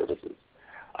OpenStack services.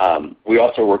 We're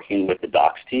also working with the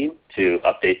docs team to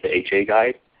update the HA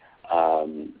guide,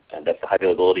 and that's the high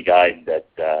availability guide that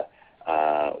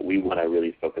we want to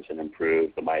really focus and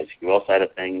improve the MySQL side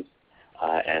of things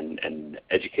and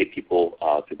educate people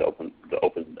through the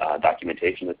open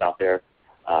documentation that's out there.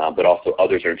 But also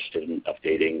others are interested in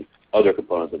updating other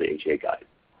components of the HA guide.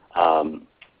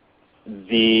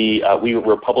 We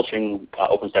were publishing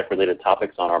OpenStack-related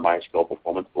topics on our MySQL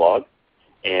performance blog,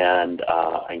 and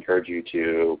I encourage you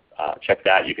to check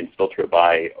that. You can filter it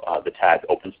by the tag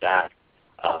OpenStack,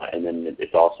 and then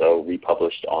it's also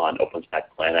republished on OpenStack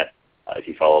Planet if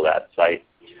you follow that site,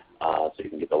 so you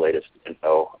can get the latest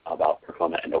info about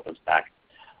Percona and OpenStack.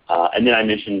 And then I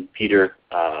mentioned Peter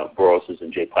Boros's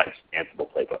and Jay Pike's Ansible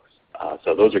playbooks.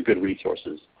 So those are good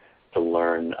resources to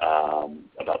learn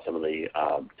about some of the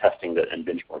testing and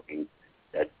benchmarking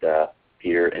that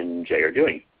Peter and Jay are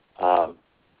doing.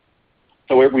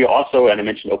 So we also, and I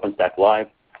mentioned OpenStack Live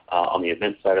on the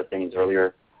event side of things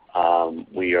earlier.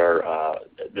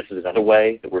 This is another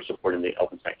way that we're supporting the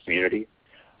OpenStack community.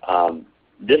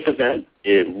 This event,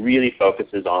 it really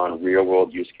focuses on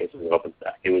real-world use cases of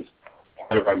OpenStack. It was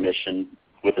part of our mission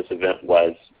with this event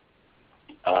was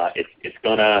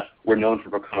we're known for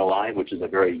Percona Live, which is a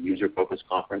very user-focused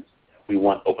conference. We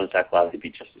want OpenStack Live to be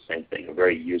just the same thing, a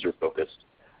very user-focused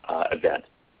event.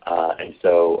 And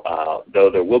so though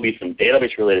there will be some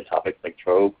database-related topics like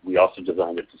Trove, we also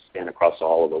designed it to span across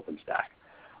all of OpenStack.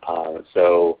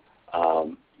 So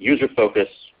user focus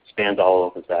spans all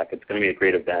of OpenStack. It's going to be a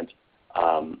great event.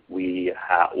 We'll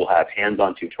have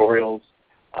hands-on tutorials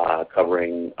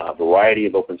covering a variety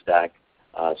of OpenStack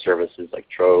services like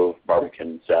Trove,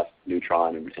 Barbican, Ceph,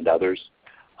 Neutron, and others.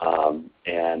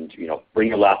 And bring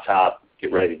your laptop,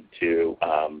 get ready to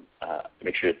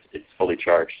make sure it's fully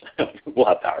charged. We'll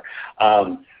have power.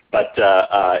 But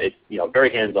it's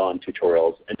very hands-on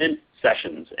tutorials, and then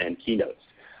sessions and keynotes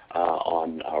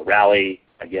on Rally,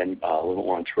 again, a little bit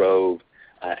more on Trove,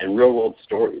 and real-world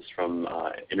stories from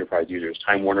enterprise users.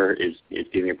 Time Warner is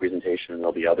giving a presentation, and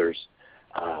there'll be others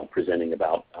presenting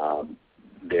about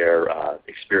their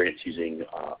experience using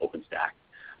OpenStack.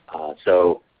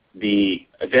 So the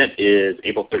event is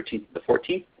April 13th to the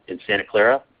 14th in Santa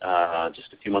Clara,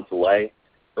 just a few months away.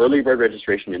 Early bird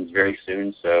registration ends very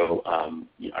soon, so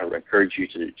I encourage you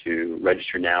to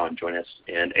register now and join us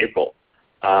in April.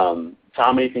 Tom,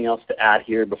 anything else to add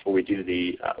here before we do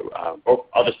the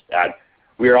I'll just add,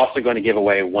 we are also going to give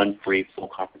away one free full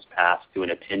conference pass to an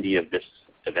attendee of this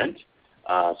event.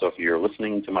 So if you're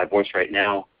listening to my voice right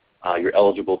now, you're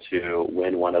eligible to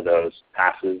win one of those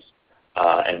passes,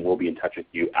 and we'll be in touch with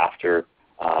you after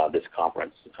this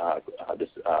conference, this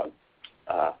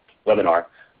webinar,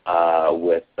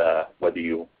 with whether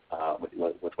you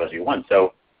won.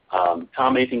 So,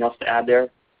 Tom, anything else to add there?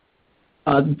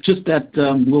 Just that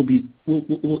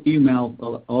we'll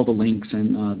email all the links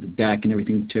and the deck and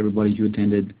everything to everybody who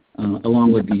attended,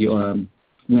 along with the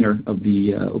winner of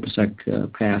the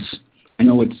OpenStack pass. I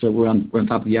know we're on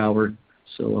top of the hour,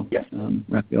 so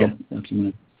Raphael, if you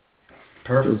want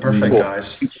to. Perfect, guys.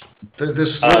 This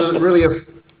is really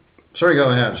sorry, go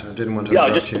ahead. I didn't want to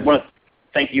interrupt you. I just want to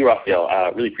thank you, Raphael. I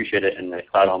really appreciate it, and the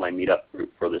Cloud Online Meetup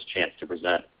group for this chance to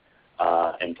present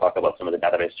and talk about some of the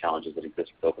database challenges that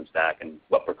exist with OpenStack and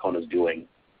what Percona is doing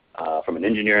from an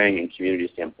engineering and community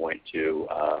standpoint to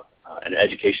an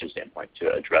education standpoint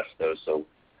to address those so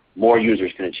more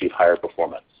users can achieve higher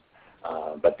performance.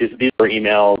 But these are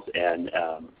emails and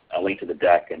a link to the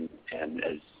deck, and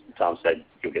as Tom said,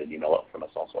 you'll get an email up from us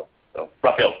also. So,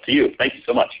 Raphael, to you. Thank you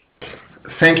so much.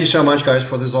 Thank you so much, guys,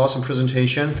 for this awesome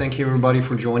presentation. Thank you, everybody,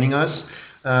 for joining us.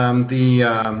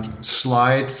 The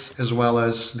slides as well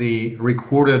as the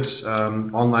recorded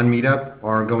online meetup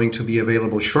are going to be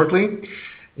available shortly.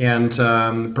 And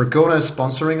Percona is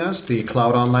sponsoring us, the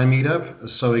Cloud Online Meetup,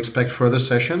 so expect further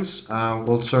sessions.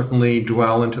 We'll certainly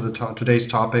dwell into today's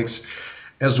topics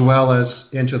as well as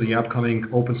into the upcoming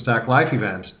OpenStack Live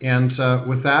event. And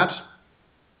with that,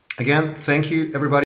 again, thank you, everybody.